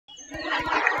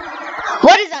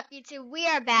YouTube, we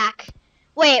are back.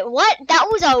 Wait, what? That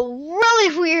was a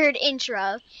really weird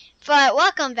intro, but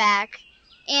welcome back.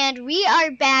 And we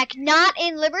are back not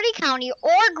in Liberty County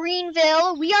or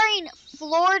Greenville. We are in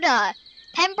Florida.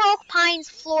 Pembroke Pines,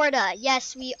 Florida.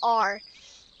 Yes, we are.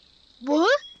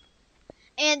 What?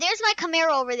 And there's my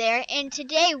Camaro over there. And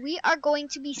today we are going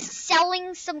to be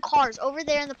selling some cars over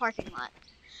there in the parking lot.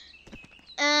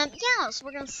 Yeah, so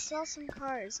we're going to sell some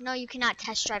cars. No, you cannot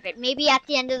test drive it. Maybe at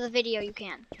the end of the video you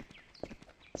can.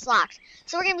 It's locked.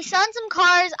 So we're going to be selling some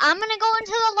cars. I'm going to go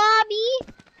into the lobby.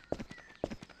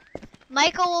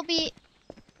 Michael will be...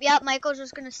 Yep, Michael's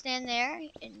just going to stand there.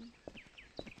 And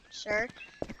sure.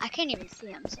 I can't even see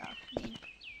him, so...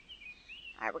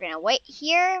 Alright, we're going to wait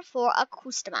here for a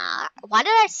customer. Why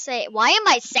am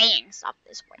I saying stuff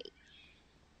this way?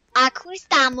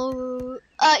 Customer.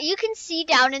 You can see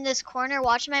down in this corner.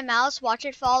 Watch my mouse. Watch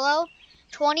it follow.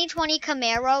 2020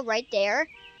 Camaro right there.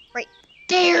 Right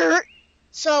there.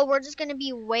 So we're just gonna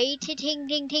be waiting, ting,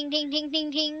 ting, ting, ting, ting,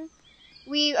 ting, ting.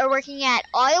 We are working at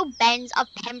Oil Benz of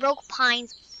Pembroke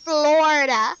Pines,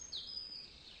 Florida.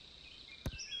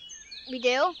 We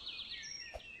do?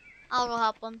 I'll go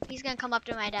help him. He's gonna come up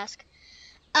to my desk.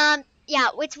 Yeah,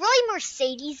 it's really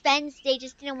Mercedes-Benz. They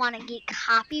just didn't want to get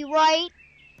copyright.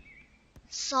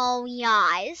 So,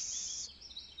 yes.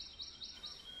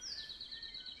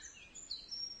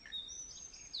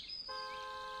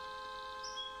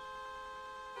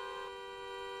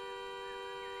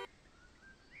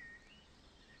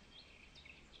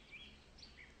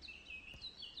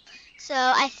 So,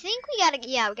 I think we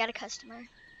got a customer.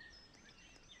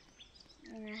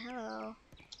 Hello.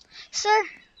 Sir?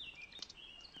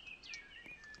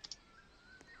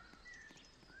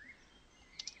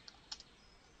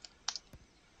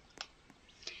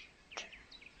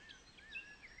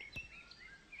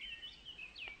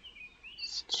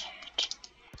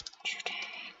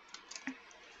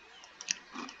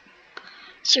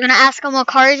 So you're gonna ask him what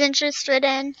car he's interested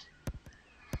in?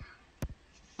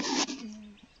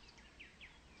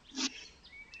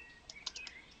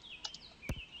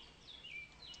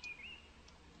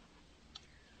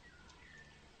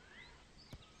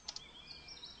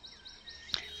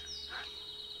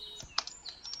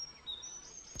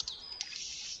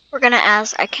 We're gonna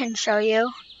ask, I can show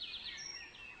you.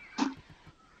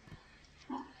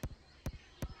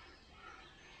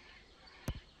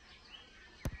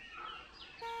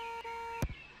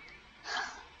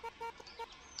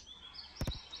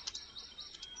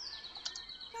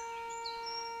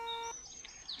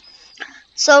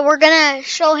 So we're gonna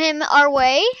show him our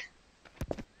way.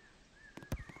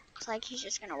 Looks like he's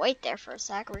just gonna wait there for a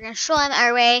sec. We're gonna show him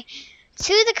our way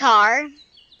to the car.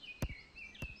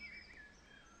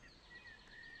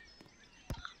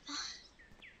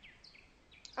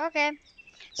 Okay.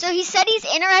 So he said he's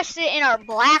interested in our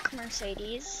black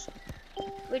Mercedes,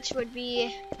 which would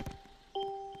be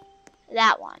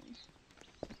that one.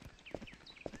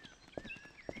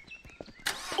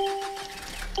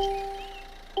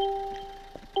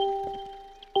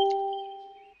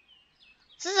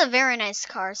 This is a very nice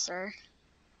car, sir.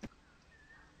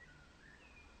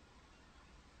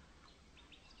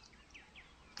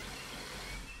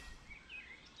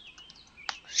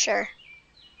 Sure.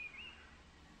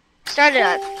 Start it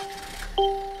up.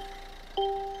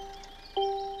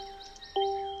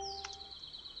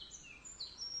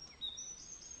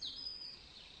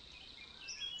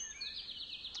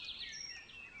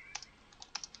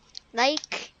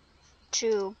 Like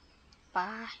to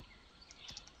buy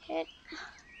it,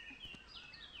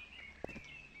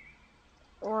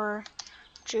 or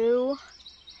do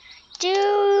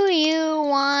you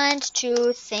want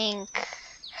to think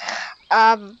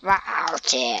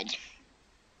about it?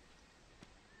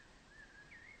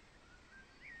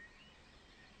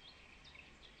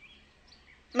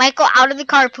 Michael, out of the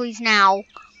car, please, now.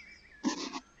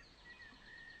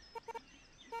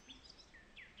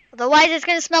 Otherwise, it's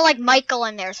gonna smell like Michael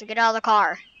in there, so get out of the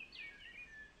car.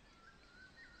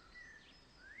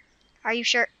 Are you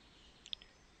sure?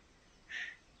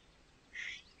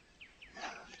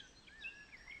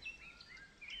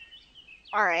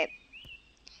 Alright.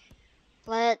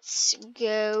 Let's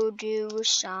go do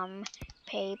some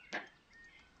paperwork.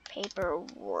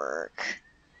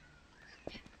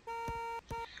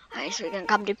 Alright, so you're gonna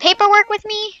come do paperwork with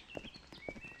me?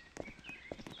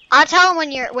 I'll tell him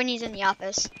when he's in the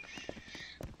office.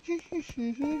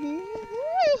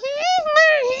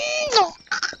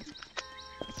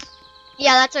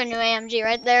 Yeah, that's our new AMG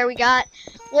right there we got.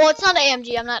 Well, it's not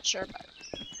AMG, I'm not sure, but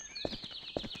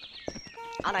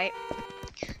alright.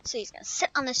 So he's gonna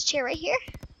sit on this chair right here.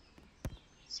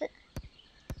 Sit.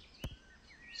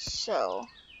 So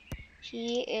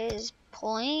He is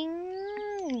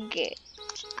pulling it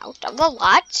out of the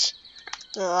lot.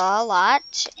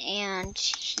 And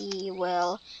he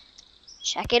will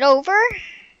check it over.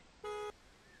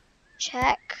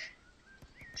 Check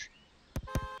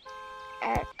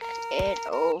it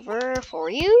over for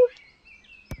you.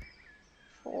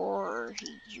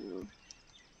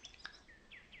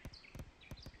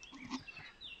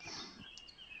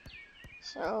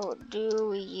 So,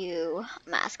 do you... I'm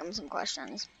gonna ask him some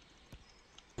questions.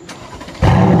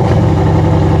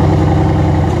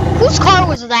 Whose car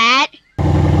was that?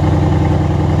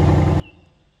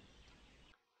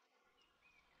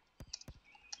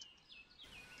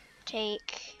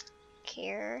 Take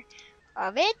care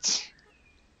of it.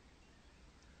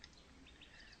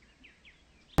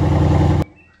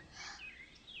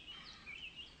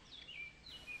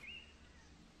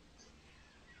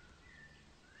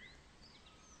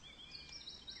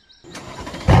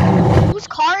 Whose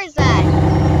car is that?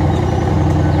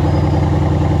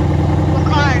 What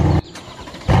car?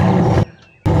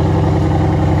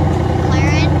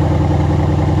 McLaren?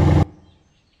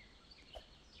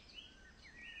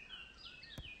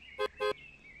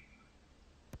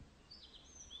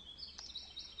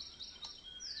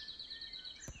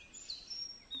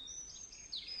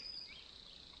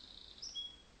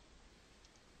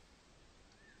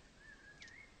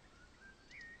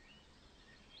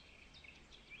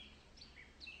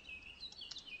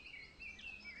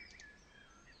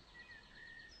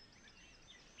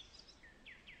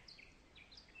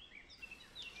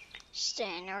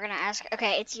 Stan, we're gonna ask.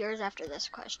 Okay, it's yours after this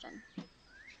question.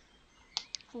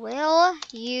 Will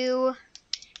you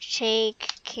take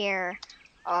care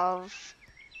of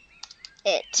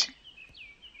it?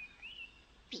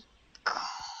 Because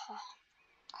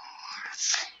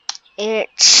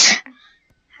it's.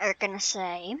 We're gonna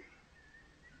say.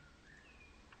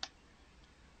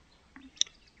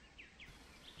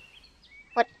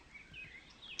 What?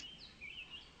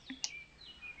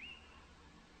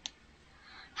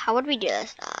 How would we do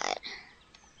this?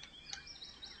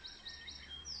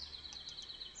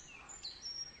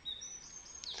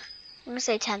 I'm gonna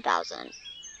say 10,000.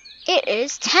 It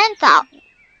is 10,000.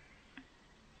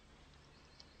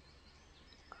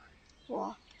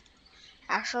 Well,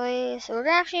 actually, so we're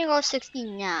actually gonna go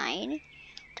 69.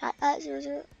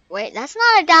 Wait, that's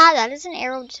not a dot. That is an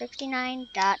arrow.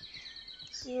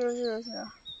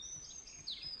 69.000.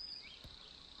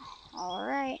 All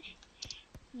right,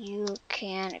 you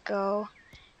can go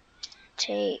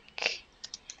take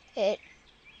it.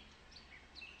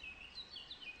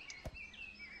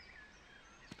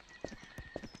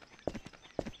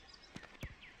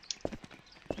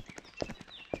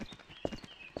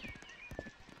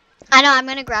 I know, I'm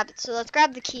gonna grab it, so let's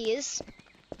grab the keys.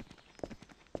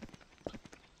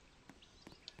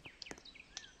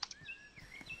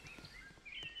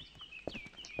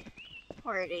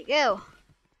 Where did he go?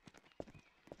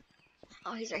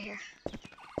 Oh, he's right here.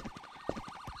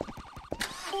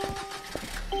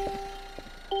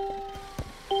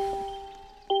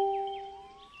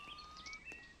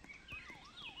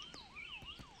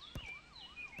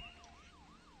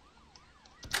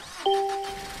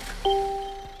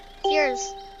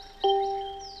 Yours.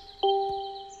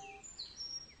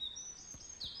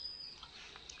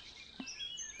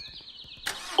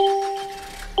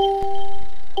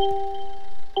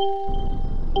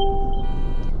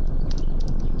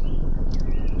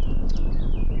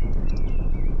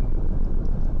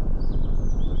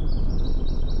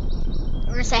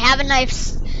 We're gonna say have a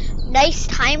nice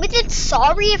time with it.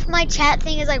 Sorry if my chat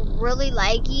thing is like really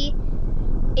laggy.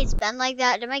 It's been like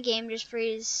that. Did my game just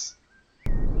freeze?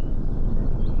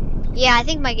 Yeah, I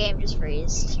think my game just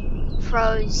froze.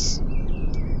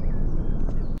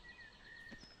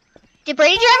 Did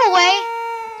Brady drive away?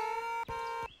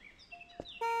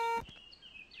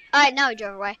 Alright, no, he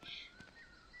drove away.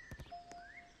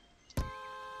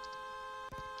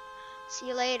 See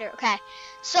you later. Okay,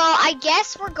 so I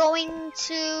guess we're going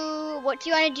to. What do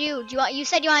you want to do? You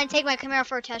said you want to take my Camaro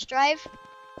for a test drive?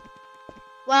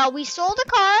 Well, we sold a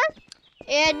car,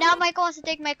 and now Michael wants to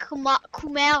take my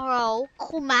Camaro.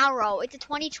 It's a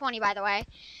 2020, by the way,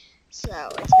 so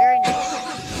it's very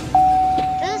nice.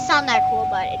 It doesn't sound that cool,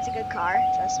 but it's a good car.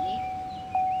 Trust me.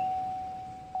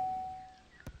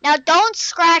 Now, don't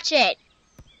scratch it.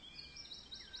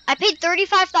 I paid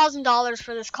 $35,000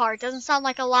 for this car. It doesn't sound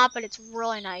like a lot, but it's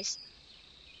really nice.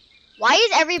 Why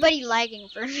is everybody lagging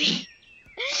for me?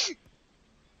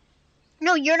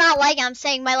 No, you're not lagging. I'm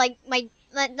saying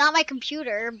not my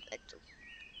computer.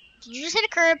 Did you just hit a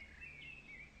curb?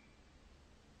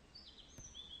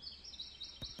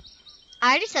 I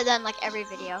already said that in like every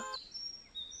video.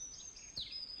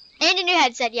 And a new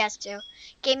headset, yes, too.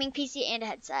 Gaming PC and a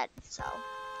headset, so.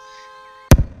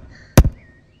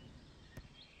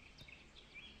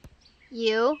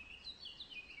 You?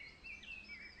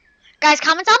 Guys,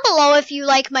 comment down below if you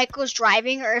like Michael's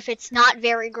driving or if it's not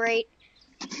very great.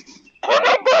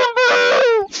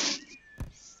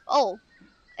 Oh,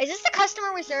 is this the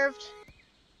customer reserved?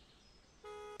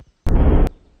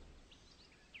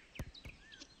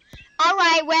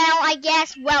 Alright, well, I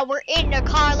guess, we're in the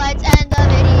car. Let's end the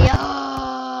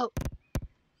video.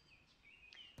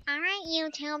 Alright,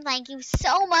 YouTube, thank you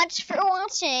so much for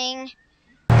watching.